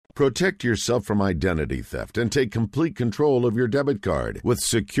Protect yourself from identity theft and take complete control of your debit card with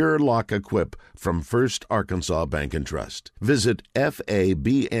Secure Lock Equip from First Arkansas Bank and Trust. Visit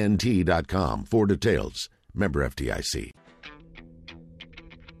FABNT.com for details. Member FDIC.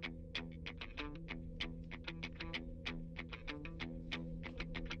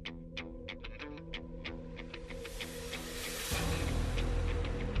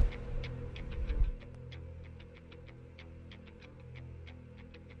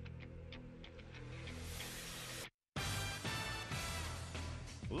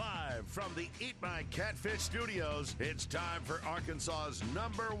 Live from the Eat My Catfish studios, it's time for Arkansas's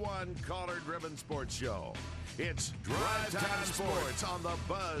 #1 caller-driven sports show. It's Drive Time Sports on the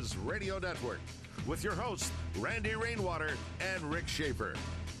Buzz Radio Network with your hosts, Randy Rainwater and Rick Schaeffer.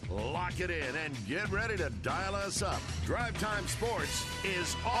 Lock it in and get ready to dial us up. Drive Time Sports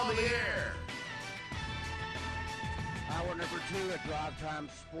is on the air. Hour number 2 at Drive Time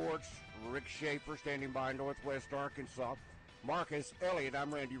Sports. Rick Schaeffer standing by Northwest Arkansas. Marcus Elliott,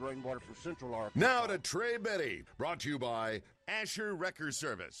 I'm Randy Rainwater from Central Arkansas. Now to Trey Biddy, brought to you by Asher Wrecker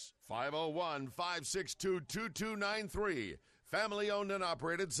Service, 501-562-2293. Family owned and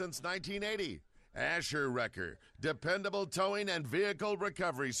operated since 1980. Asher Wrecker, dependable towing and vehicle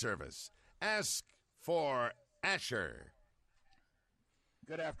recovery service. Ask for Asher.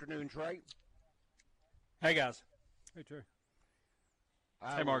 Good afternoon, Trey. Hey, guys. Hey, Trey.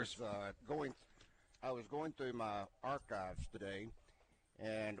 Hey, Marcus. I was going through my archives today,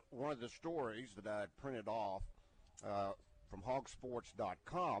 and one of the stories that I had printed off from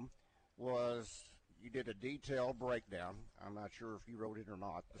hogsports.com was you did a detailed breakdown. I'm not sure if you wrote it or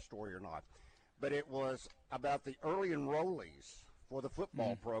not, the story or not, but it was about the early enrollees for the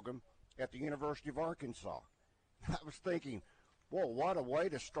football program at the University of Arkansas. I was thinking, whoa, what a way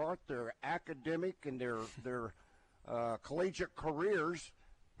to start their academic and their collegiate careers.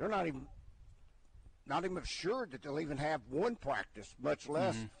 They're not even sure that they'll even have one practice, much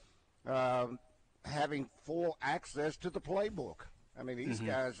less having full access to the playbook. I mean, these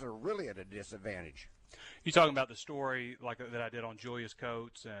guys are really at a disadvantage. You talking about the story like that I did on Julius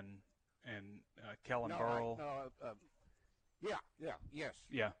Coates and Kellen Burrell? Yes.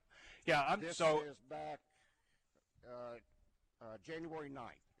 Yeah. This is back January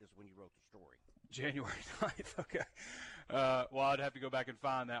 9th is when you wrote the story. January 9th, okay. Well, I'd have to go back and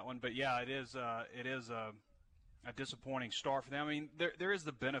find that one. But, yeah, it is a disappointing start for them. I mean, there is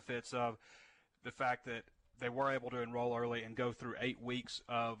the benefits of the fact that they were able to enroll early and go through 8 weeks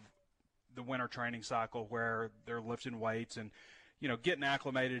of the winter training cycle where they're lifting weights and, getting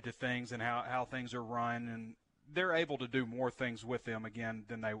acclimated to things and how things are run. And they're able to do more things with them, again,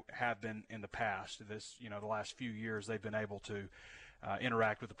 than they have been in the past. The last few years they've been able to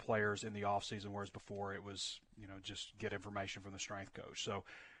interact with the players in the offseason, whereas before it was, just get information from the strength coach. So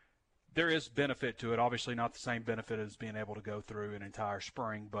there is benefit to it. Obviously not the same benefit as being able to go through an entire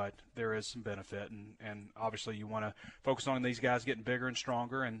spring, but there is some benefit. And obviously you want to focus on these guys getting bigger and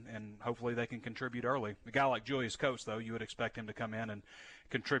stronger, and hopefully they can contribute early. A guy like Julius Coates, though, you would expect him to come in and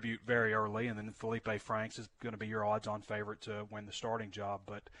contribute very early, and then Felipe Franks is going to be your odds-on favorite to win the starting job.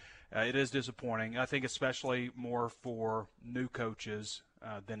 But it is disappointing. I think especially more for new coaches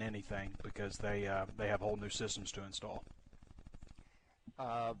than anything, because they have whole new systems to install.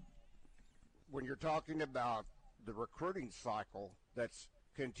 When you're talking about the recruiting cycle that's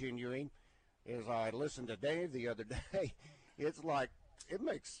continuing, as I listened to Dave the other day, it's like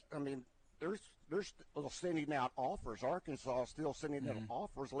they're still sending out offers. Arkansas is still sending out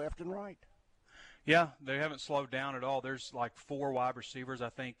offers left and right. Yeah, they haven't slowed down at all. There's like 4 wide receivers, I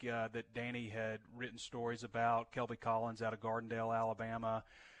think, that Danny had written stories about. Kelby Collins out of Gardendale, Alabama.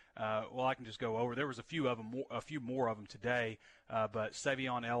 Well, I can just go over. There was a few more of them today, but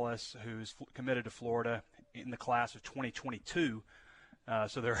Savion Ellis, who's committed to Florida in the class of 2022.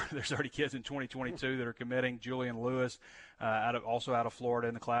 So there's 30 kids in 2022 that are committing. Julian Lewis, also out of Florida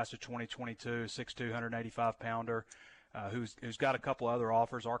in the class of 2022, 6'2", 185-pounder. Who's got a couple other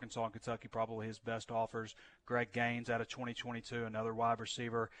offers. Arkansas and Kentucky probably his best offers. Greg Gaines out of 2022, another wide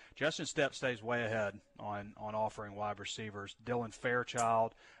receiver. Justin Stepp stays way ahead on offering wide receivers. Dylan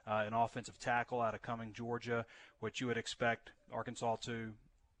Fairchild, an offensive tackle out of Cumming, Georgia, which you would expect Arkansas to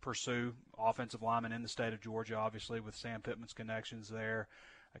pursue. Offensive lineman in the state of Georgia, obviously, with Sam Pittman's connections there.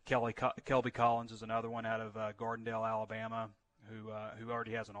 Kelby Collins is another one out of Gardendale, Alabama, who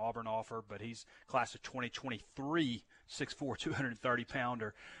already has an Auburn offer, but he's class of 2023, 6'4",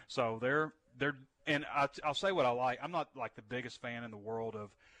 230-pounder. So they're and I'll say what I like. I'm not like the biggest fan in the world of,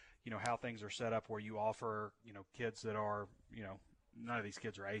 how things are set up where you offer, kids that are, none of these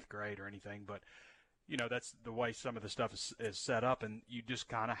kids are 8th grade or anything, but that's the way some of the stuff is set up, and you just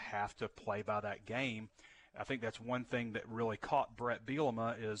kind of have to play by that game. I think that's one thing that really caught Brett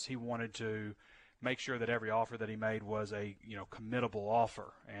Bielema is he wanted to make sure that every offer that he made was a committable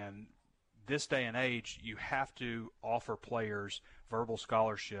offer. And this day and age, you have to offer players verbal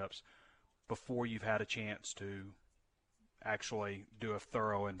scholarships before you've had a chance to actually do a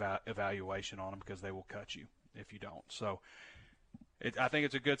thorough evaluation on them, because they will cut you if you don't. So I think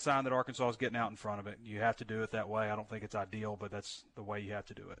it's a good sign that Arkansas is getting out in front of it. You have to do it that way. I don't think it's ideal, but that's the way you have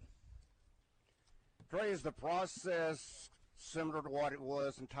to do it. Trey, is the process similar to what it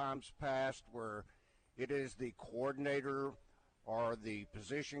was in times past, where it is the coordinator or the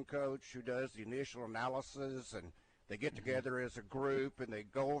position coach who does the initial analysis, and they get together as a group and they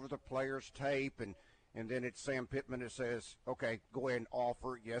go over the player's tape, and then it's Sam Pittman that says, okay, go ahead and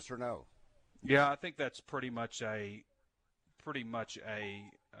offer yes or no? Yeah, I think that's pretty much a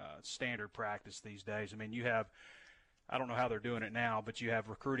standard practice these days. I mean, you have, I don't know how they're doing it now, but you have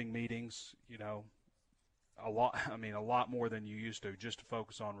recruiting meetings, a lot more than you used to, just to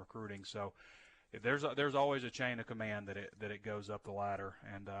focus on recruiting. So there's always a chain of command that it goes up the ladder,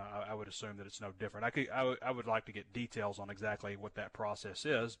 and I would assume that it's no different. I would like to get details on exactly what that process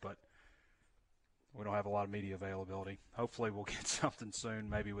is, but we don't have a lot of media availability. Hopefully we'll get something soon,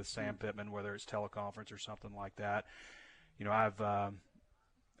 maybe with Sam Pittman, whether it's teleconference or something like that. I've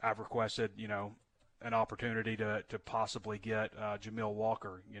requested, an opportunity to possibly get Jamil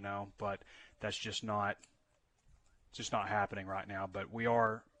Walker, but that's just not happening right now. But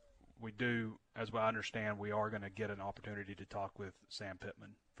as I understand, we are going to get an opportunity to talk with Sam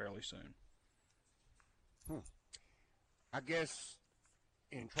Pittman fairly soon. I guess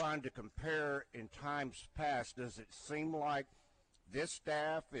in trying to compare in times past, does it seem like this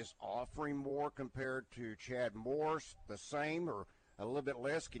staff is offering more compared to Chad Morris, the same, or a little bit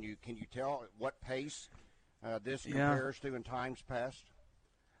less? Can you tell at what pace this compares to in times past?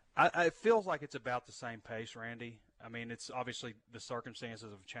 It feels like it's about the same pace, Randy. I mean, it's obviously the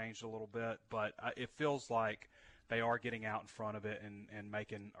circumstances have changed a little bit, but it feels like they are getting out in front of it and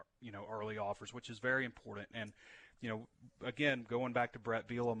making early offers, which is very important. And again, going back to Brett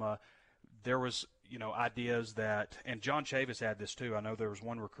Bielema, there was ideas that, and John Chavis had this too. I know there was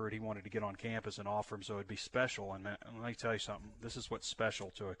one recruit he wanted to get on campus and offer him so it'd be special. And let me tell you something. This is what's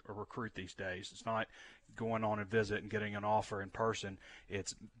special to a recruit these days. It's not going on a visit and getting an offer in person.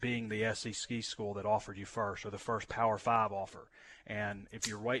 It's being the SEC school that offered you first, or the first Power 5 offer. And if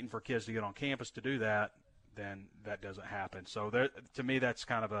you're waiting for kids to get on campus to do that, then that doesn't happen. So to me, that's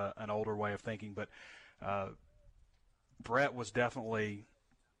kind of an older way of thinking. But Brett was definitely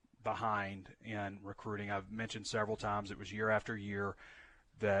behind in recruiting. I've mentioned several times it was year after year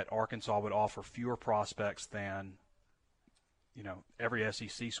that Arkansas would offer fewer prospects than every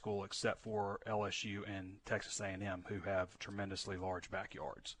SEC school except for LSU and Texas A&M, who have tremendously large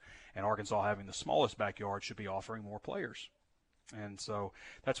backyards. And Arkansas, having the smallest backyard, should be offering more players. And so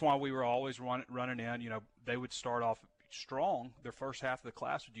that's why we were always running in. They would start off strong. Their first half of the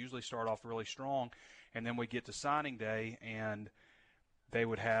class would usually start off really strong, and then we get to signing day and they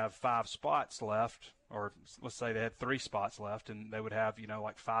would have 5 spots left, or let's say they had 3 spots left, and they would have,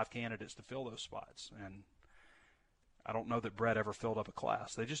 like 5 candidates to fill those spots. And I don't know that Brett ever filled up a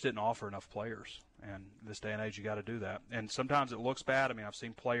class. They just didn't offer enough players. And this day and age, you got to do that. And sometimes it looks bad. I mean, I've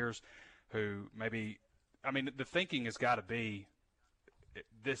seen players who the thinking has got to be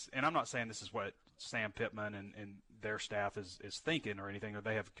this, and I'm not saying this is what Sam Pittman and their staff is thinking or anything, or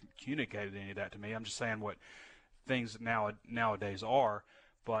they have communicated any of that to me. I'm just saying what things nowadays are,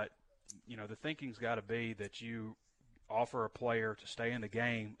 but the thinking's got to be that you offer a player to stay in the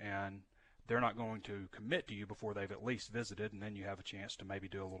game, and they're not going to commit to you before they've at least visited, and then you have a chance to maybe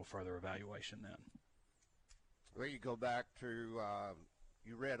do a little further evaluation then. Well, you go back to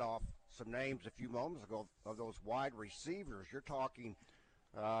you read off some names a few moments ago of those wide receivers. You're talking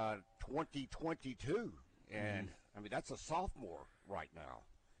 2022, and I mean that's a sophomore right now.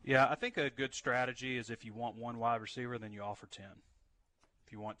 Yeah, I think a good strategy is if you want 1 wide receiver, then you offer 10.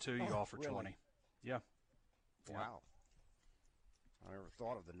 If you want 2, you offer really? 20. Yeah. Wow. I never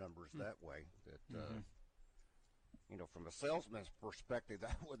thought of the numbers that way. That from a salesman's perspective,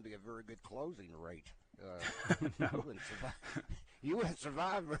 that wouldn't be a very good closing rate. No. You wouldn't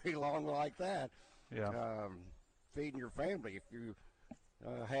survive very long like that. Yeah. Feeding your family, if you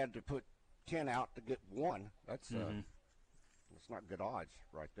had to put 10 out to get 1, that's not good odds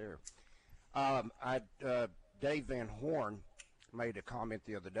right there. Dave Van Horn made a comment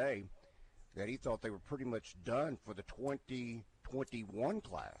the other day that he thought they were pretty much done for the 2021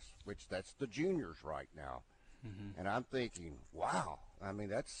 class, which that's the juniors right now. And I'm thinking, wow. I mean,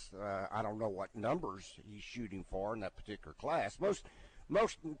 that's I don't know what numbers he's shooting for in that particular class.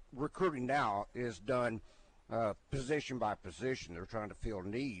 Most recruiting now is done position by position. They're trying to fill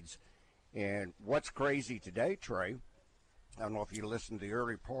needs. And what's crazy today, Trey, I don't know if you listened to the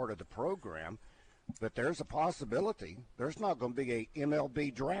early part of the program, but there's a possibility there's not going to be a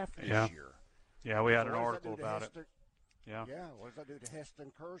MLB draft this year. Yeah, we had So an what does article that do to about Heston? it. Yeah. Yeah, what does that do to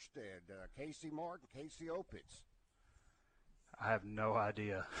Heston Kerstead, Casey Martin, Casey Opitz? I have no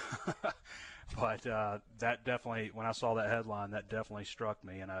idea. But that definitely, when I saw that headline, that definitely struck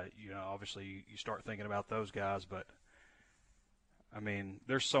me. And, obviously you start thinking about those guys. But, I mean,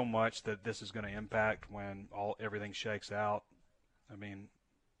 there's so much that this is going to impact when everything shakes out. I mean,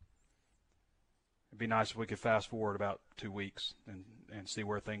 it'd be nice if we could fast forward about 2 weeks and see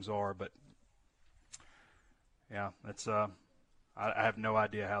where things are. But, yeah, that's I have no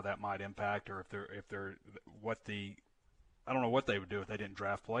idea how that might impact, or if they're what the – I don't know what they would do if they didn't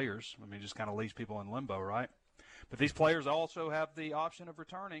draft players. I mean, it just kind of leaves people in limbo, right? But these players also have the option of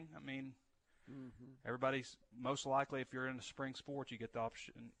returning. I mean, everybody's most likely, if you're in the spring sports, you get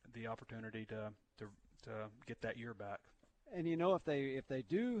the opportunity to get that year back. And if they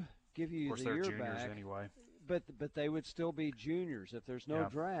do give you the year juniors back, anyway. But they would still be juniors if there's no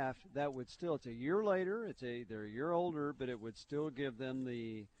draft. That would still, it's a year later. They're a year older, but it would still give them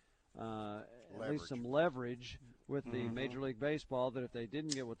the at least some leverage with the Major League Baseball, that if they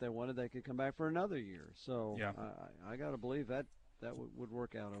didn't get what they wanted, they could come back for another year. So I got to believe that would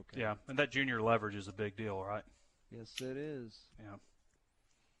work out okay. Yeah, and that junior leverage is a big deal, right? Yes, it is. Yeah.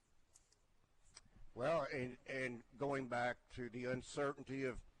 Well, and going back to the uncertainty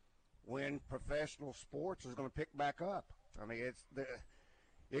of when professional sports is going to pick back up. I mean,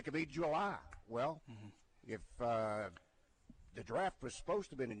 it could be July. Well, if the draft was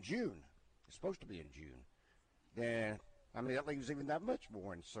supposed to have been in June, then, I mean, that leaves even that much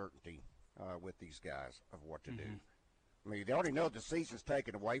more uncertainty with these guys of what to do. I mean, they already know the season's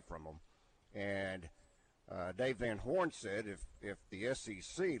taken away from them. And Dave Van Horn said if the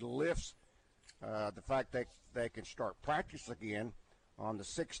SEC lifts the fact that they can start practice again on the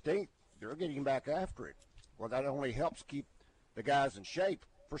 16th, they're getting back after it. Well, that only helps keep the guys in shape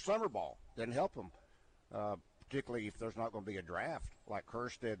for summer ball. Doesn't help them, particularly if there's not going to be a draft like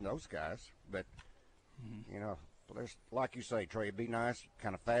Kerstead and those guys. But, there's, like you say, Trey, it'd be nice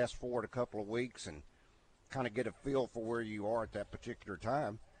kind of fast forward a couple of weeks and kind of get a feel for where you are at that particular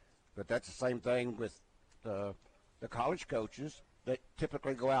time. But that's the same thing with the college coaches that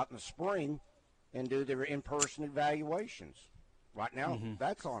typically go out in the spring and do their in-person evaluations. Right now,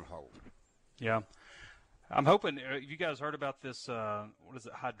 that's on hold. Yeah. I'm hoping you guys heard about this, what is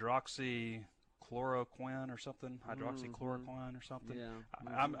it, hydroxychloroquine or something? Hydroxychloroquine or something? Yeah.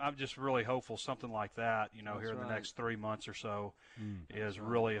 I'm just really hopeful something like that, That's here in the right. next 3 months or so is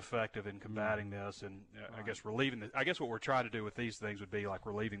really effective in combating this. And I guess I guess what we're trying to do with these things would be like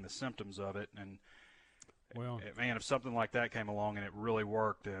relieving the symptoms of it. And, man, if something like that came along and it really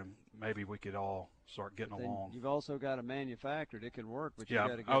worked, maybe we could all start getting along. You've also got to manufacture it. It can work, but you got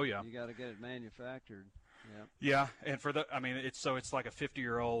to get it manufactured. Yeah, and it's like a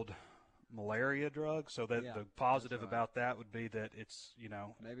 50-year-old malaria drug. So that the positive about that would be that it's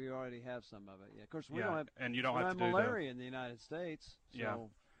maybe you already have some of it. Yeah, of course we don't have. And you don't have to do malaria in the United States. So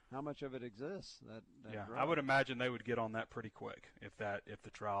how much of it exists? That drug? I would imagine they would get on that pretty quick if the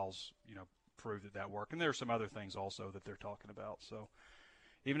trials prove that worked. And there are some other things also that they're talking about. So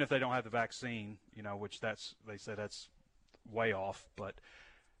even if they don't have the vaccine, which they say that's way off, but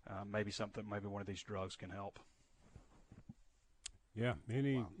maybe one of these drugs can help. Yeah,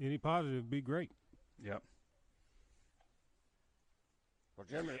 any positive would be great. Yep. Well,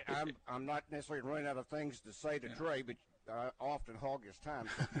 Jimmy, I'm not necessarily running out of things to say to Trey, but I often hog his time.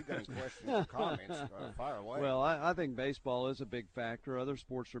 So if you've got any questions or comments, fire away. Well, I think baseball is a big factor. Other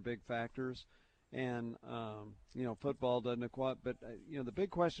sports are big factors. And, football doesn't quite. But, the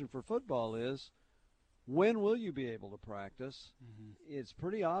big question for football is, when will you be able to practice? It's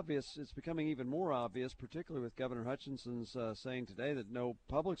pretty obvious. It's becoming even more obvious, particularly with Governor Hutchinson's saying today that no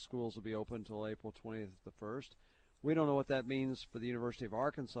public schools will be open until April 20th the 1st. We don't know what that means for the University of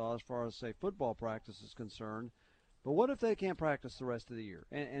Arkansas as far as, say, football practice is concerned. But what if they can't practice the rest of the year?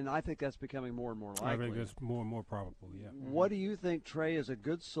 And I think that's becoming more and more likely. I think that's more and more probable, yeah. What do you think, Trey, is a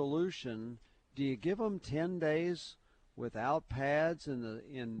good solution? Do you give them 10 days without pads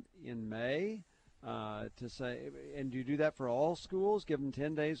in May to say, and do you do that for all schools? Give them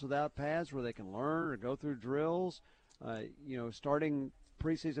 10 days without pads where they can learn or go through drills? Starting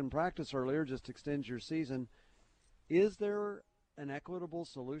preseason practice earlier just extends your season. Is there an equitable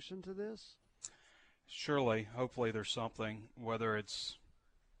solution to this? surely, hopefully there's something, whether it's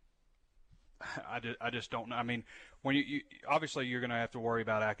I just don't know. I mean, when you obviously you're going to have to worry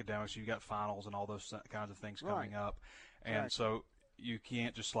about academics. You've got finals and all those kinds of things coming up. And so you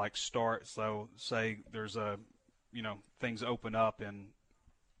can't just like start. So say there's things open up in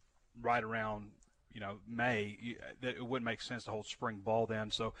right around, May, that it wouldn't make sense to hold spring ball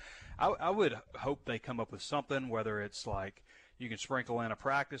then. So I would hope they come up with something, whether it's like you can sprinkle in a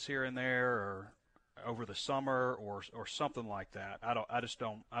practice here and there or over the summer or something like that. I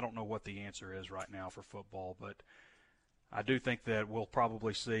don't know what the answer is right now for football, but I do think that we'll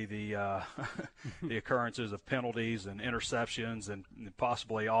probably see the the occurrences of penalties and interceptions and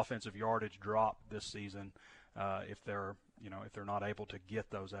possibly offensive yardage drop this season if they're not able to get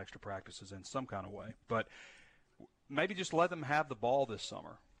those extra practices in some kind of way. But maybe just let them have the ball this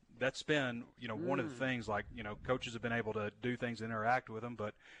summer. That's been, one of the things, like, coaches have been able to do things and interact with them,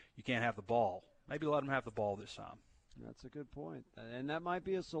 but you can't have the ball. Maybe let them have the ball this time. That's a good point. And that might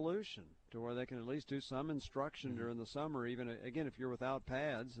be a solution to where they can at least do some instruction during the summer, even, again, if you're without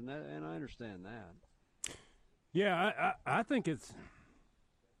pads, and I understand that. Yeah, I think it's,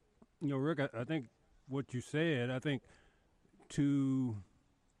 Rick, I think what you said, I think to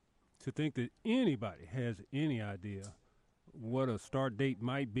think that anybody has any idea what a start date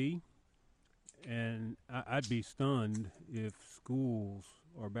might be, and I'd be stunned if schools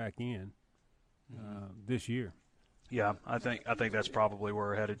are back in this year. Yeah, I think that's probably where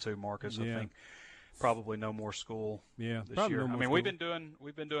we're headed to, Marcus. I think probably no more school this year. No I mean, school.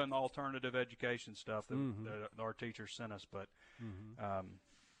 we've been doing the alternative education stuff that our teachers sent us, but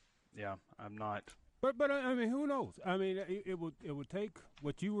I'm not. But I mean, who knows? I mean, it would take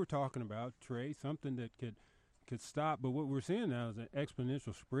what you were talking about, Trey, something that could stop. But what we're seeing now is an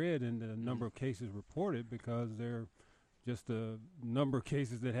exponential spread in the number of cases reported because they're just a number of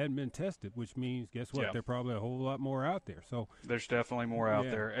cases that hadn't been tested, which means, guess what? Yeah. There are probably a whole lot more out there. So there's definitely more out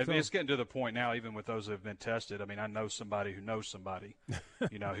there. And So, it's getting to the point now, even with those that have been tested. I mean, I know somebody who knows somebody,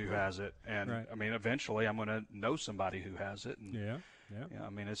 who has it. And, Right. I mean, eventually I'm going to know somebody who has it. And, yeah. I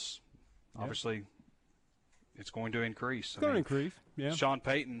mean, it's obviously it's going to increase. It's going to increase, yeah. Sean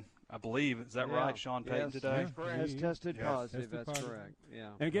Payton, I believe, is that right? Sean Payton today? Has tested Yes. positive. Tested That's positive. correct. Yeah.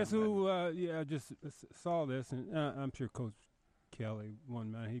 And guess who? I just saw this, and I'm sure Coach Kelly,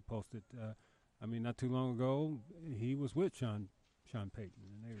 one man, he posted. Not too long ago, he was with Sean Payton,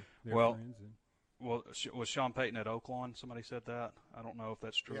 and they were friends. Well, was Sean Payton at Oaklawn? Somebody said that. I don't know if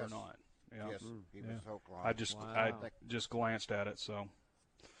that's true or not. Yeah. Yes, he was Oklahoma. I just glanced at it, so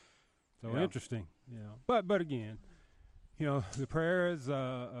interesting. But again, the prayers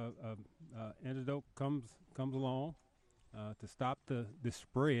antidote comes along to stop the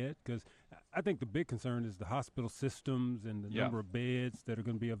spread, because I think the big concern is the hospital systems and the number of beds that are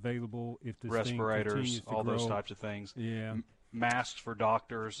going to be available if this respirators, thing continues to all grow. those types of things. Yeah. Masks for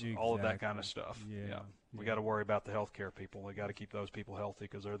doctors, all of that kind of stuff. Yeah. We got to worry about the healthcare people. We got to keep those people healthy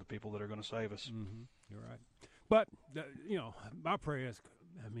because they're the people that are going to save us. Mm-hmm. You're right. But my prayers.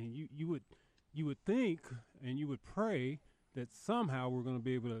 I mean, you would think and you would pray that somehow we're going to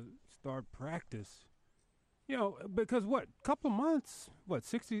be able to start practice. Because couple of months,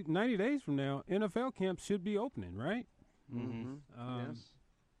 60, 90 days from now, NFL camps should be opening, right? Mm-hmm. Yes.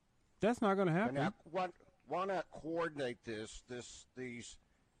 That's not going to happen. Now, why not coordinate these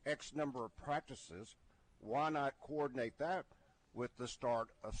X number of practices? Why not coordinate that with the start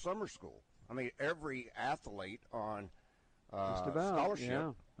of summer school? I mean, every athlete on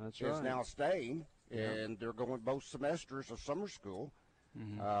scholarship is now staying, and they're going both semesters of summer school.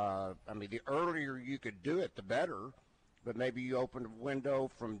 I mean, the earlier you could do it, the better. But maybe you open a window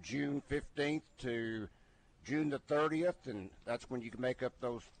from June 15th to June the 30th, and that's when you can make up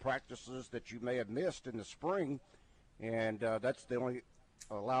those practices that you may have missed in the spring. And that's the only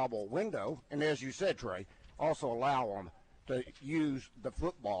allowable window. And as you said, Trey, also allow them to use the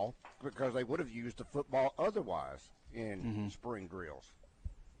football because they would have used the football otherwise in spring drills.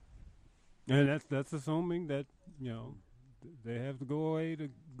 And that's assuming that, they have to go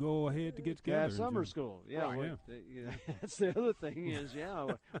ahead to get together. Yeah, summer school. Yeah, right. That's the other thing is,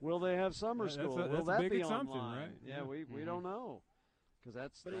 will they have summer school? Will that big be assumption, online? right? Yeah, we don't know, because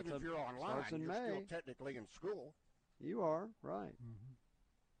But even if you're online, starts in you're May. still technically in school. You are right.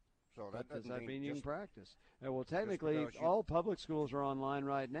 So that Does doesn't that mean mean you can just practice? Well, technically, because you- all public schools are online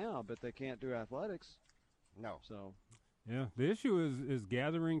right now, but they can't do athletics. no. So Yeah, the issue is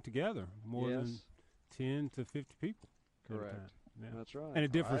gathering together more than yes, 10 to 50 people. at a correct. time. Yeah. That's right. And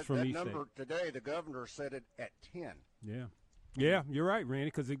it differs from that each number state. today, the governor said it at 10. Yeah, you're right, Randy,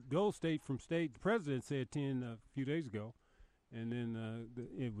 because it goes state from state. The president said 10 a few days ago, And then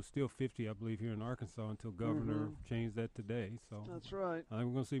it was still 50, I believe, here in Arkansas until Governor changed that today. So that's right. I think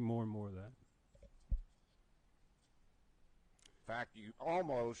we're going to see more and more of that. In fact, you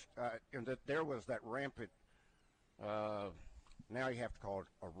almost, and that there was that rampant, now you have to call it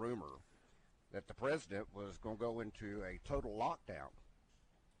a rumor, that the president was going to go into a total lockdown.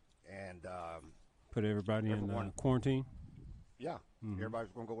 And put everybody in quarantine? Yeah,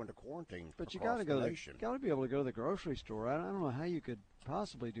 everybody's going to go into quarantine. But you got to go. Got to be able to go to the grocery store. I don't know how you could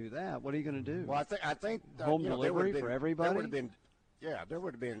possibly do that. What are you going to do? Well, I think home delivery for everybody. There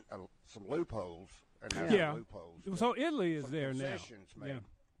would have been some loopholes. Loopholes. So Italy is there now. Made. Yeah,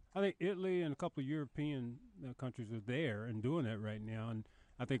 I think Italy and a couple of European countries are there and doing that right now. And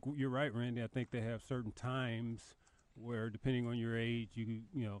I think you're right, Randy. I think they have certain times where, depending on your age,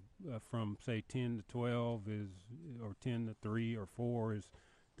 from say 10 to 12 or 10 to 3 or 4 is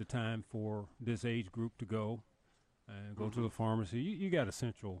the time for this age group to go and go to the pharmacy. You got a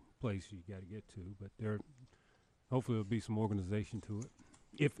central place you got to get to, but hopefully there'll be some organization to it.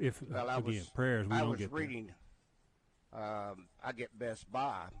 If prayers we don't get there. I was reading. I get Best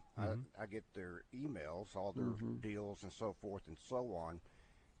Buy. I get their emails, all their deals and so forth and so on,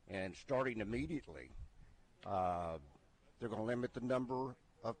 and starting immediately. They're going to limit the number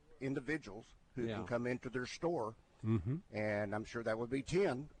of individuals who can come into their store, and I'm sure that would be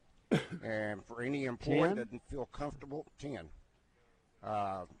 10. And for any employee that doesn't feel comfortable, 10.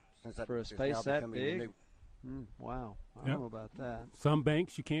 Since that for a space that big? Wow. I don't know about that. Some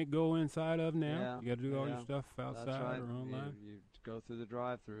banks you can't go inside of now. Yeah. You got to do all your stuff outside or online. You go through the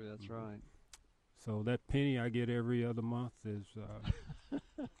drive-through. That's right. So that penny I get every other month is I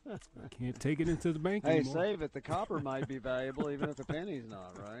can't take it into the bank anymore. Hey, save it. The copper might be valuable even if the penny's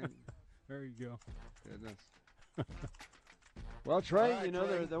not, right? There you go. Goodness. Well, Trey,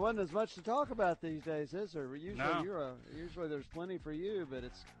 Trey. There wasn't as much to talk about these days, is there? Usually there's plenty for you, but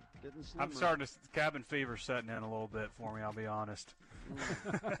it's getting slimmer. I'm starting to cabin fever setting in a little bit for me, I'll be honest.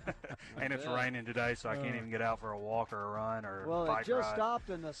 And it's raining today, so I can't even get out for a walk or a run or well, bike it just ride. Stopped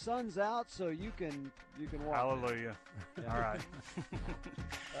and the sun's out, so you can walk. Hallelujah. All right.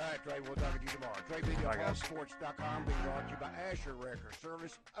 All right, Trey, we'll talk to you tomorrow. TreyVideoBallSports.com being brought to you by Asher Record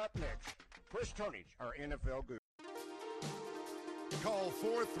Service. Up next, Chris Turnage, our NFL guru. Call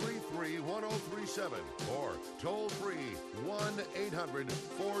 433-1037 or toll free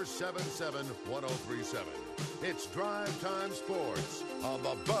 1-800-477-1037. It's Drive Time Sports on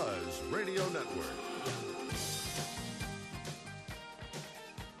the Buzz Radio Network.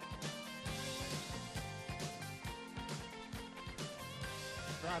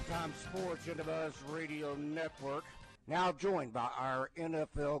 Drive Time Sports in the Buzz Radio Network. Now joined by our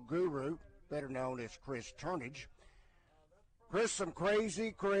NFL guru, better known as Chris Turnage. Chris, some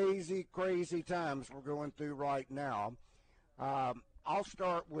crazy times we're going through right now. I'll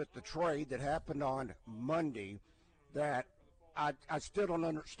start with the trade that happened on Monday that I still don't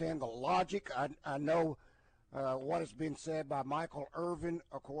understand the logic. I know what has been said by Michael Irvin,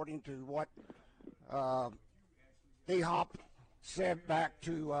 according to what D-Hop said back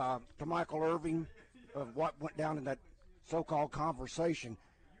to Michael Irvin of what went down in that so-called conversation.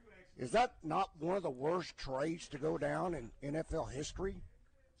 Is that not one of the worst trades to go down in NFL history?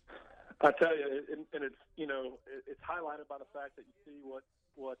 I tell you, and it's it's highlighted by the fact that you see what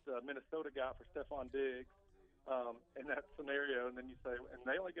Minnesota got for Stephon Diggs in that scenario, and then you say, and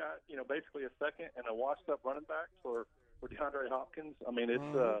they only got basically a second and a washed-up running back for DeAndre Hopkins. I mean, it's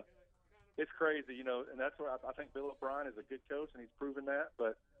crazy, and that's where I think Bill O'Brien is a good coach, and he's proven that.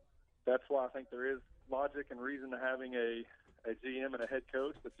 But that's why I think there is logic and reason to having a GM and a head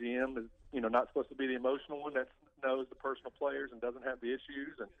coach. The GM is, not supposed to be the emotional one that knows the personal players and doesn't have the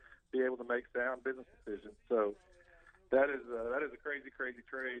issues and be able to make sound business decisions. So that is a crazy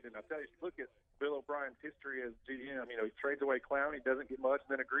trade. And I tell you, if you look at Bill O'Brien's history as GM, he trades away Clowney, doesn't get much,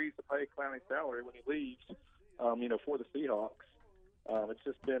 and then agrees to pay Clowney's salary when he leaves, for the Seahawks. It's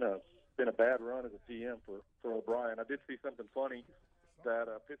just been a bad run as a GM for O'Brien. I did see something funny that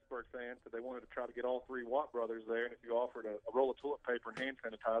Pittsburgh fans said they wanted to try to get all three Watt brothers there, and if you offered a roll of toilet paper and hand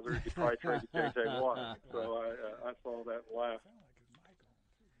sanitizer, you could probably trade J.J. Watt. So I saw that and laughed.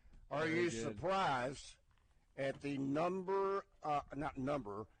 Are you surprised at the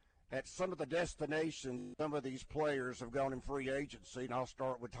at some of the destinations some of these players have gone in free agency? And I'll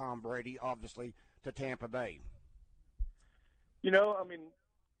start with Tom Brady, obviously, to Tampa Bay.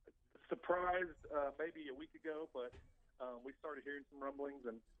 Surprised maybe a week ago, but we started hearing some rumblings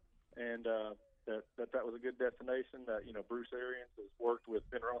and that was a good destination. Bruce Arians has worked with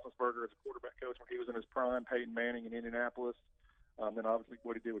Ben Roethlisberger as a quarterback coach when he was in his prime, Peyton Manning in Indianapolis, then obviously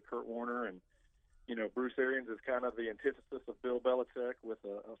what he did with Kurt Warner. And Bruce Arians is kind of the antithesis of Bill Belichick with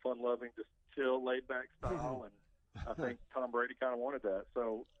a fun-loving, just chill, laid-back style, and I think Tom Brady kind of wanted that.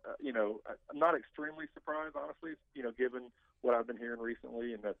 So, I'm not extremely surprised, honestly, given what I've been hearing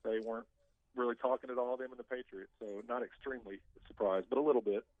recently and that they weren't really talking at all, them and the Patriots. So not extremely surprised, but a little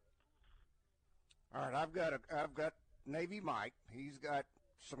bit. All right, I've got Navy Mike. He's got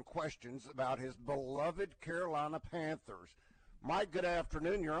some questions about his beloved Carolina Panthers. Mike, good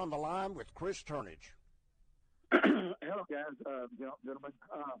afternoon. You're on the line with Chris Turnage. Hello, guys, gentlemen.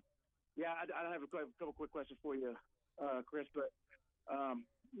 I have a couple quick questions for you, Chris. But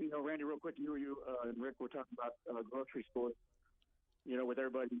Randy, real quick, you and Rick were talking about grocery stores. With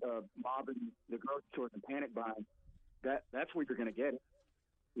everybody mobbing the grocery stores and panic buying, that's where you're going to get it.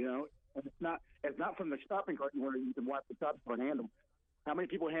 And it's not from the shopping cart where you can wipe the top of a handle. How many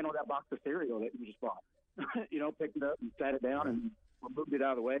people handle that box of cereal that you just bought? Picked it up and sat it down and moved it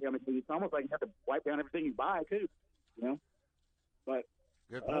out of the way. I mean, it's almost like you have to wipe down everything you buy too. But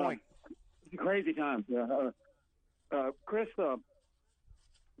good point. Crazy times. Chris, the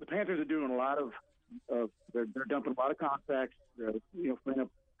Panthers are doing a lot of they're dumping a lot of contracts. They're freeing up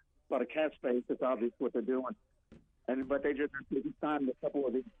a lot of cap space. That's obvious what they're doing. But they just signed a couple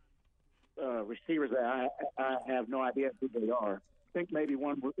of these receivers that I have no idea who they are. I think maybe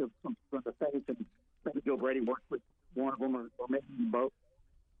one was from the Saints, and maybe Bill Brady worked with one of them, or maybe both.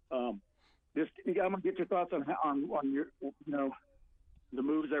 I'm gonna get your thoughts on your the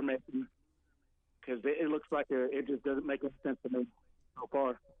moves they're making, because it looks like it just doesn't make any sense to me so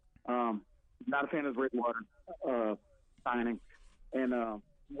far. Not a fan of Rainwater signing, and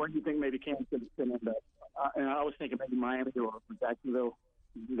where do you think maybe Cam could end up? And I was thinking maybe Miami or Jacksonville.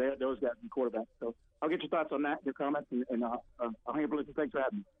 Those guys in quarterback. So I'll get your thoughts on that, your comments, and I'll hang up. Thanks for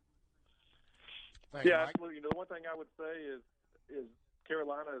having me. Thanks, Mike. Absolutely. The one thing I would say is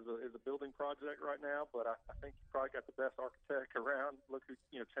Carolina is a building project right now, but I think you probably got the best architect around. Look who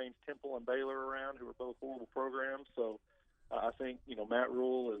changed Temple and Baylor around, who are both horrible programs. So I think Matt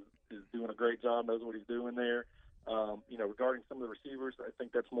Rule is doing a great job, knows what he's doing there. Regarding some of the receivers, I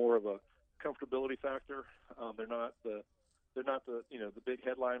think that's more of a comfortability factor. They're not the big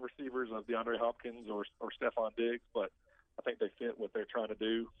headline receivers of DeAndre Hopkins or Stephon Diggs, but I think they fit what they're trying to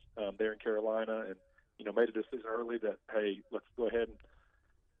do there in Carolina, and made a decision early that, hey, let's go ahead and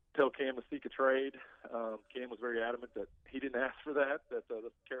tell Cam to seek a trade. Cam was very adamant that he didn't ask for that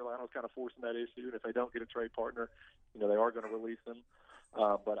Carolina was kind of forcing that issue, and if they don't get a trade partner, they are going to release him.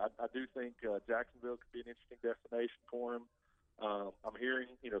 But I do think Jacksonville could be an interesting destination for him. I'm hearing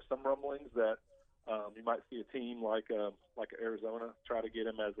some rumblings that you might see a team like Arizona try to get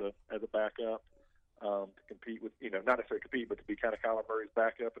him as a backup to compete with, not necessarily compete, but to be kind of Kyler Murray's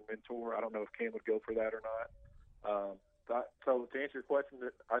backup and mentor. I don't know if Cam would go for that or not. So to answer your question,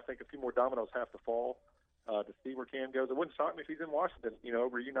 I think a few more dominoes have to fall to see where Cam goes. It wouldn't shock me if he's in Washington,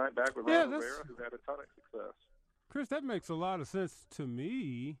 reunite back with Ron Rivera, who had a ton of success. Chris, that makes a lot of sense to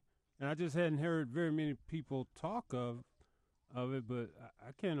me, and I just hadn't heard very many people talk of it, but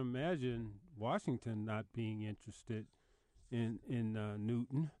I can't imagine Washington not being interested in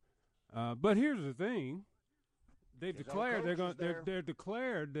Newton. But here's the thing: they've declared they're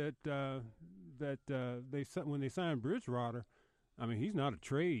declared that when they signed Bridgewater, I mean, he's not a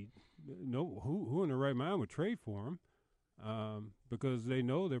trade. No, who in their right mind would trade for him? Because they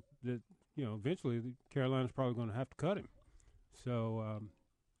know that eventually Carolina's probably going to have to cut him. So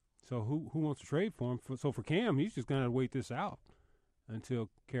who wants to trade for him? So for Cam, he's just going to wait this out until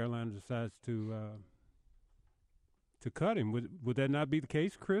Carolina decides to cut him. Would that not be the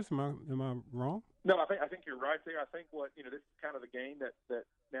case, Chris? Am I wrong? No, I think you're right there. I think this is kind of the game that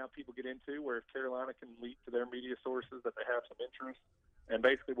now people get into, where if Carolina can leak to their media sources that they have some interest, and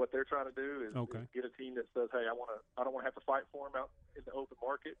basically what they're trying to do is get a team that says, hey, I don't want to have to fight for him out in the open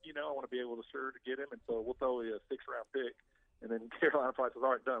market. I want to be able to get him, and so we'll throw you a 6th-round pick, and then Carolina probably says,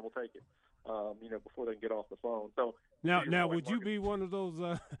 all right, done, we'll take it. Before they can get off the phone. So now, would you be one of those?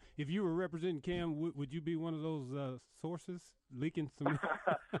 If you were representing Cam, would you be one of those sources leaking some?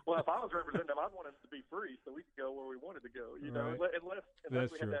 Well, if I was representing him, I'd want him to be free so we could go where we wanted to go.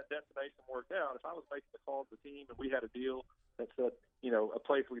 Unless we had that destination worked out. If I was making the call to the team and we had a deal that said, a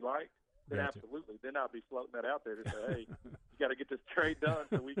place we liked, then absolutely. Then I'd be floating that out there to say, hey, you got to get this trade done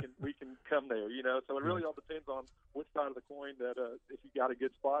so we can come there. So it really all depends on which side of the coin that if you got a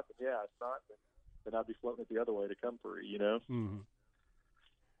good spot, then if not, then I'd be floating it the other way to come free. Mm-hmm.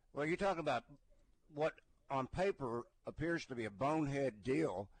 Well, you're talking about what on paper appears to be a bonehead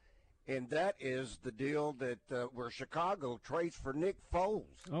deal, and that is the deal that where Chicago trades for Nick Foles.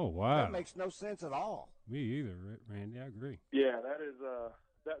 Oh, wow. That makes no sense at all. Me either, Randy. I agree. Yeah, that is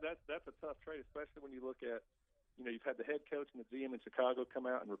that's a tough trade, especially when you look at, you've had the head coach and the GM in Chicago come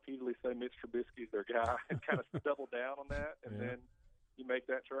out and repeatedly say Mitch Trubisky's their guy and kind of double down on that, and then you make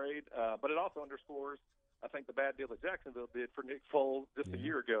that trade. But it also underscores, I think, the bad deal that Jacksonville did for Nick Foles just a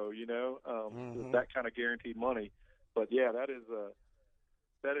year ago, that kind of guaranteed money. But, yeah, that is a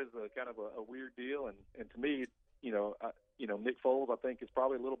kind of a weird deal. And to me, Nick Foles, I think, is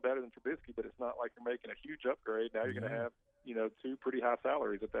probably a little better than Trubisky, but it's not like you're making a huge upgrade. Now you're going to have, two pretty high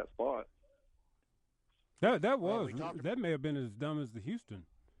salaries at that spot. That may have been as dumb as the Houston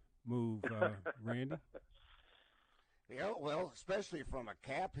move, Randy. Yeah, well, especially from a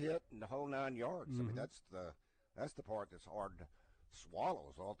cap hit and the whole 9 yards. I mean, that's the part that's hard to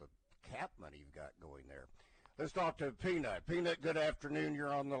swallow, is all the cap money you've got going there. Let's talk to Peanut. Peanut, good afternoon.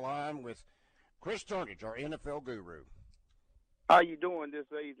 You're on the line with Chris Turnage, our NFL guru. How you doing this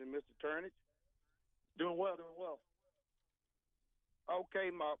evening, Mr. Turnage? Doing well. Okay,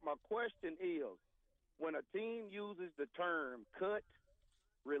 my question is, when a team uses the term cut,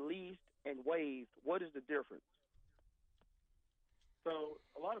 released, and waived, what is the difference? So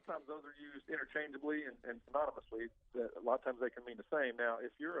a lot of times those are used interchangeably and synonymously. A lot of times they can mean the same. Now,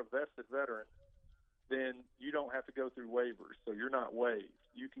 if you're a vested veteran, then you don't have to go through waivers, so you're not waived.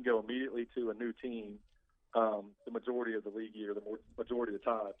 You can go immediately to a new team the majority of the league year, the majority of the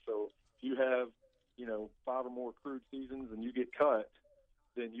time. So if you have, 5 or more accrued seasons and you get cut,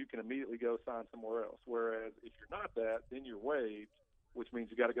 then you can immediately go sign somewhere else. Whereas if you're not that, then you're waived, which means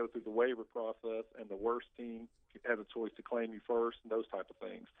you got to go through the waiver process, and the worst team has a choice to claim you first and those type of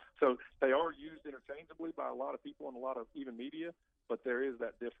things. So they are used interchangeably by a lot of people and a lot of even media, but there is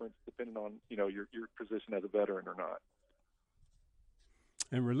that difference depending on, your position as a veteran or not.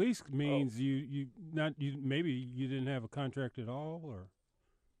 And release means maybe you didn't have a contract at all, or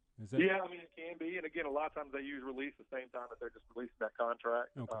is that? Yeah, I mean, it can be. And again, a lot of times they use release the same time that they're just releasing that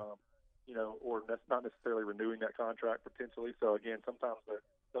contract. Okay. Or that's not necessarily renewing that contract potentially. So again, sometimes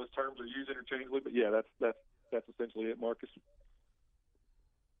those terms are used interchangeably. But yeah, that's essentially it, Marcus.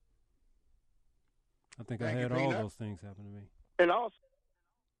 I think I had all those things happen to me. And also,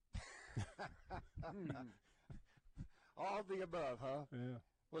 all the above, huh? Yeah.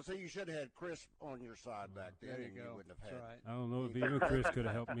 Well, so you should have had Chris on your side back then. There you go. Wouldn't have had. That's right. I don't know if even Chris could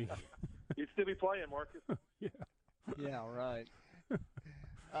have helped me. You'd still be playing, Marcus. Yeah. Yeah, right.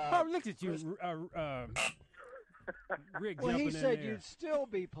 Look at you, Rick. Well, he jumping said in there. you'd still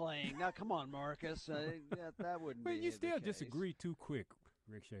be playing. Now, come on, Marcus. That wouldn't But be you the still case. disagree too quick,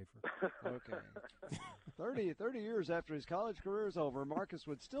 Rick Schaeffer. Okay. 30 years after his college career is over, Marcus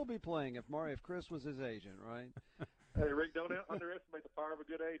would still be playing if Chris was his agent, right? Hey, Rick, don't underestimate the power of a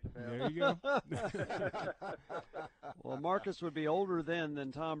good agent, There you go. Well, Marcus would be older then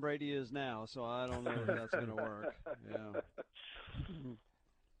than Tom Brady is now, so I don't know if that's going to work. Yeah.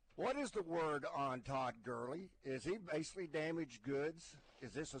 What is the word on Todd Gurley? Is he basically damaged goods?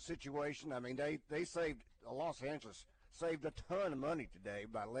 Is this a situation? I mean, they saved Los Angeles saved a ton of money today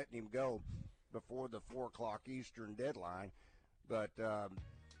by letting him go before the 4 o'clock Eastern deadline. But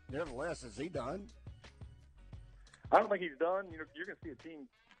nevertheless, is he done? I don't think he's done. You're going to see a team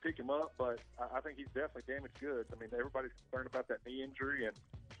pick him up, but I think he's definitely damaged goods. I mean, everybody's concerned about that knee injury, and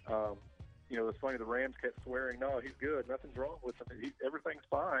it's funny. The Rams kept swearing, "No, he's good. Nothing's wrong with him. Everything's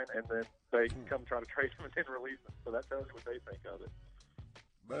fine." And then they come try to trade him and then release him. So that tells you what they think of it.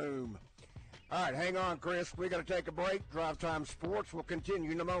 Boom. All right, hang on, Chris. We got to take a break. Drive Time Sports will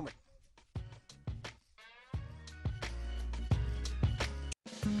continue in a moment.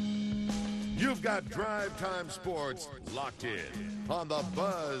 You've got Drive Time Sports locked in on the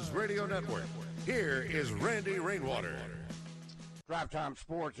Buzz Radio Network. Here is Randy Rainwater. Drive Time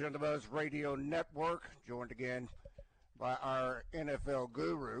Sports on the Buzz Radio Network, joined again by our NFL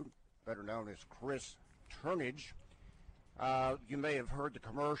guru, better known as Chris Turnage. You may have heard the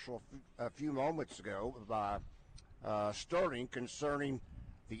commercial a few moments ago by Sterling concerning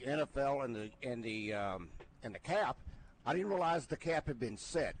the NFL and the cap. I didn't realize the cap had been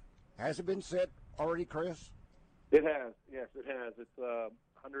set. Has it been set already, Chris? It has. Yes, it has. It's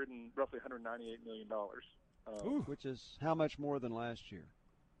roughly $198 million. Which is how much more than last year?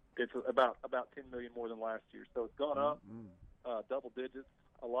 It's about $10 million more than last year. So it's gone up double digits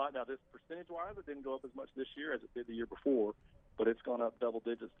a lot. Now, this percentage-wise, it didn't go up as much this year as it did the year before, but it's gone up double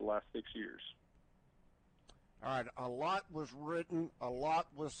digits the last 6 years. All right, a lot was written, a lot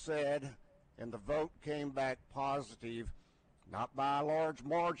was said, and the vote came back positive, not by a large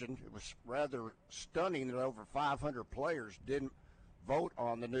margin. It was rather stunning that over 500 players didn't vote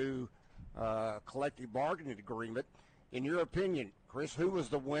on the new collective bargaining agreement. In your opinion, Chris, who was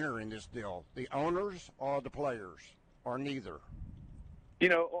the winner in this deal? The owners or the players, or neither?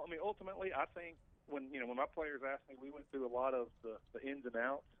 I mean, ultimately, I think when my players asked me, we went through a lot of the ins and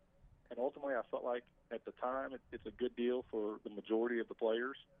outs, and ultimately, I felt like at the time it's a good deal for the majority of the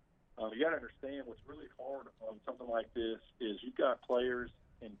players. You got to understand what's really hard on something like this is you've got players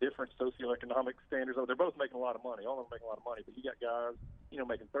in different socioeconomic standards. They're both making a lot of money. All of them making a lot of money, but you got guys,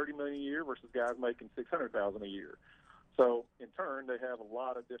 making $30 million a year versus guys making $600,000 a year. So in turn, they have a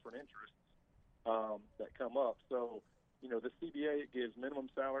lot of different interests that come up. So, the CBA, it gives minimum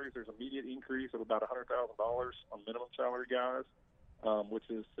salaries. There's an immediate increase of about $100,000 on minimum salary guys, which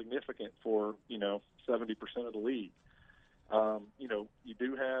is significant for, 70% of the league. You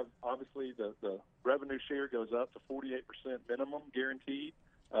do have, obviously, the revenue share goes up to 48% minimum guaranteed,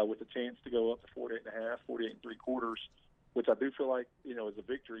 with a chance to go up to 48.5, 48.75, which I do feel like, is a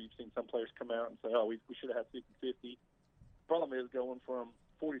victory. You've seen some players come out and say, oh, we should have had 50-50. Problem is going from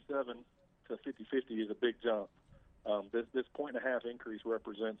 47 to 50-50 is a big jump. This 1.5 increase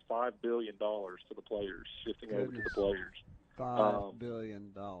represents $5 billion to the players, shifting over to the players. $5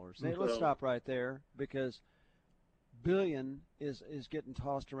 billion. Hey, let's stop right there because billion is getting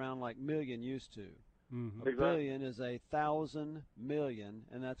tossed around like million used to. Mm-hmm. A billion is 1,000 million,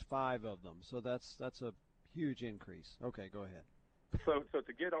 and that's 5 of them. So that's a huge increase. Okay, go ahead. So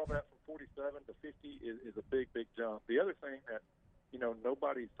to get all that from 47 to 50 is a big, big jump. The other thing that,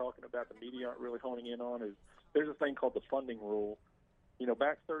 nobody's talking about, the media aren't really honing in on, is there's a thing called the funding rule.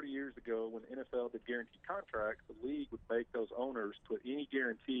 Back 30 years ago when the NFL did guaranteed contracts, the league would make those owners put any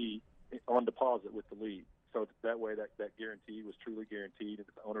guarantee on deposit with the league. So that way that guarantee was truly guaranteed and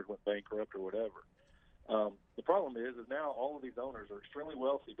if the owners went bankrupt or whatever. The problem is now all of these owners are extremely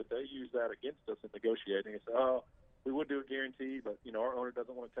wealthy, but they use that against us in negotiating and say, oh, we would do a guarantee, but, our owner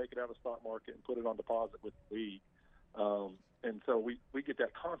doesn't want to take it out of the stock market and put it on deposit with the league. And so we get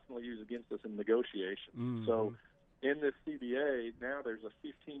that constantly used against us in negotiation. Mm-hmm. So in this CBA, now there's a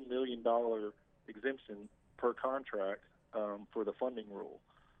 $15 million exemption per contract for the funding rule.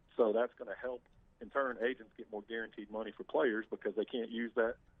 So that's going to help, in turn, agents get more guaranteed money for players because they can't use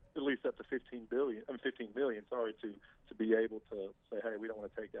that, at least up to $15 million, to be able to say, hey, we don't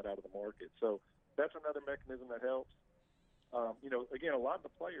want to take that out of the market. So that's another mechanism that helps. Again, a lot of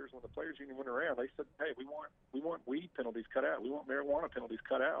the players, when the players union went around, they said, hey, we want weed penalties cut out. We want marijuana penalties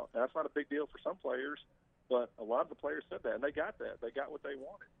cut out. Now, that's not a big deal for some players, but a lot of the players said that, and they got that. They got what they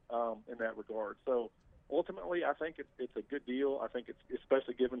wanted in that regard. So ultimately, I think it's a good deal. I think it's,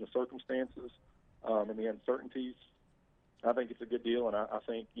 especially given the circumstances and the uncertainties, I think it's a good deal. And I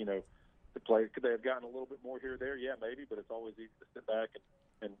think, the players, could they have gotten a little bit more here or there? Yeah, maybe, but it's always easy to sit back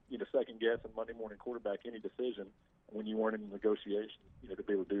and second guess and Monday morning quarterback any decision when you weren't in the negotiation, to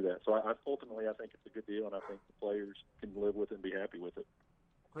be able to do that. So ultimately, I think it's a good deal, and I think the players can live with it and be happy with it.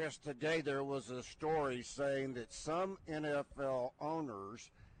 Chris, today there was a story saying that some NFL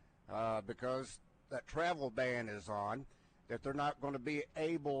owners, because that travel ban is on, that they're not going to be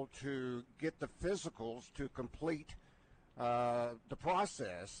able to get the physicals to complete the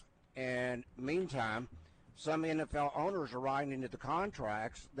process. And meantime, some NFL owners are writing into the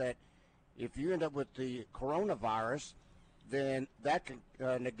contracts that if you end up with the coronavirus, then that can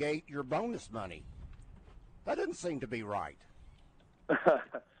negate your bonus money. That doesn't seem to be right.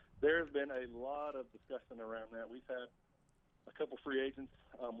 There's been a lot of discussion around that. We've had a couple free agents,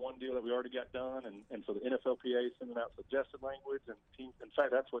 one deal that we already got done, and so the NFLPA is sending out suggested language. And teams, in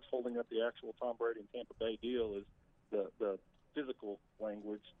fact, that's what's holding up the actual Tom Brady and Tampa Bay deal is the physical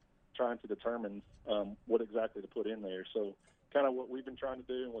language, trying to determine what exactly to put in there. So kind of what we've been trying to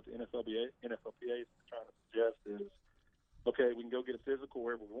do and what the NFLPA is trying to suggest is, okay, we can go get a physical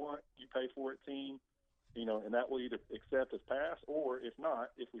wherever we want. You pay for it, team, and that will either accept as pass, or if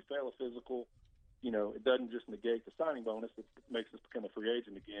not, if we fail a physical, it doesn't just negate the signing bonus. It makes us become a free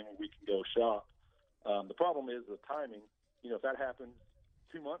agent again and we can go shop. The problem is the timing. If that happens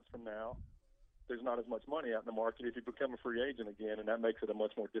 2 months from now, there's not as much money out in the market if you become a free agent again, and that makes it a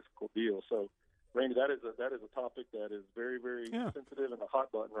much more difficult deal. So, Randy, that is a topic that is very, very sensitive and a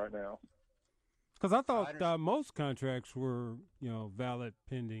hot button right now. Because I thought most contracts were, valid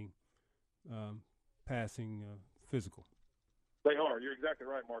pending passing physical. They are. You're exactly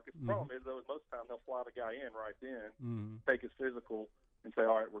right, Marcus. The problem is, though, is most of the time they'll fly the guy in right then, take his physical, and say,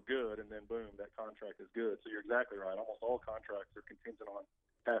 all right, we're good, and then, boom, that contract is good. So you're exactly right. Almost all contracts are contingent on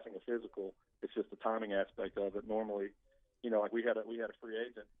passing a physical. It's just the timing aspect of it. Normally, like we had a free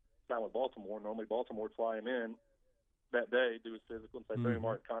agent sign with Baltimore. Normally Baltimore would fly him in that day, do his physical, and say, boom,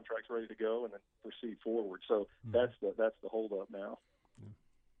 our contract's ready to go, and then proceed forward. So that's the holdup now.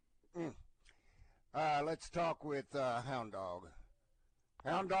 Let's talk with Hound Dog.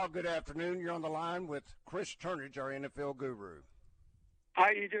 Hound Dog, good afternoon. You're on the line with Chris Turnage, our NFL guru. How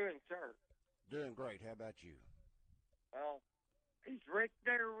you doing, sir? Doing great. How about you? Well, is Rick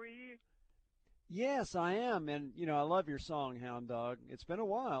there with you? Yes, I am, and I love your song, Hound Dog. It's been a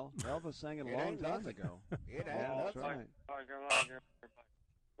while. Elvis sang it a long time ago. It ain't That's nothing. right.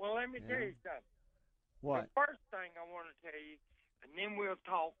 Well, let me tell you something. What? The first thing I want to tell you, and then we'll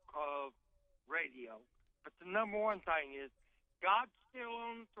talk radio. But the number one thing is God's still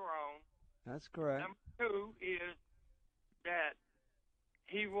on the throne. That's correct. Number two is that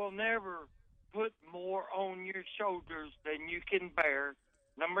He will never put more on your shoulders than you can bear.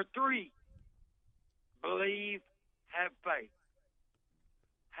 Number three, believe, have faith.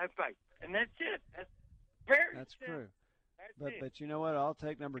 Have faith. And that's it. That's true. That's But you know what? I'll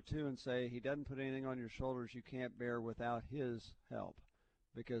take number two and say He doesn't put anything on your shoulders you can't bear without His help,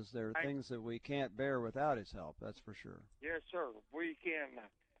 because there are things that we can't bear without His help. That's for sure. Yes, sir. We can.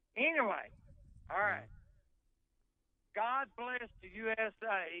 Anyway, all right. God bless the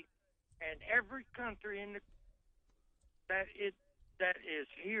USA and every country that is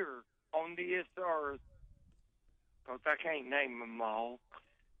here on this earth, because I can't name them all.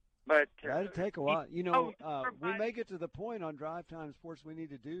 But that'd take a while. We may get to the point on Drive Time Sports we need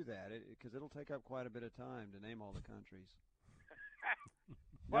to do that, because it'll take up quite a bit of time to name all the countries.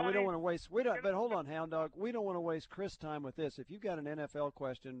 Now, we don't want to waste. But hold on, Hound Dog. We don't want to waste Chris' time with this. If you've got an NFL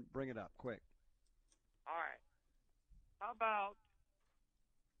question, bring it up quick. All right. How about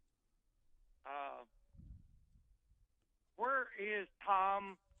where is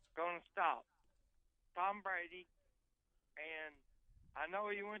Tom going to stop? Tom Brady, and I know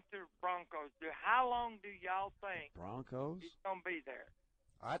he went to Broncos. How long do y'all think Broncos? he's going to be there?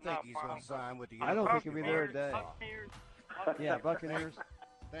 I think he's going to sign with the I don't think he'll be there today. Buccaneers. Yeah, Buccaneers.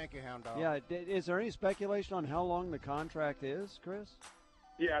 Thank you, Hound Dog. Yeah, is there any speculation on how long the contract is, Chris?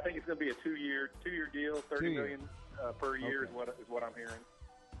 Yeah, I think it's going to be a two-year deal, $30 million per year is what I'm hearing.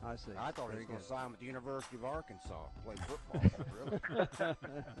 I see. I thought he was going to sign with the University of Arkansas, play football. Really.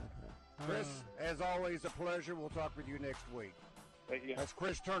 Chris, as always, a pleasure. We'll talk with you next week. Thank you. That's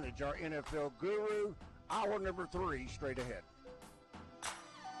Chris Turnage, our NFL guru. Hour number 3, straight ahead.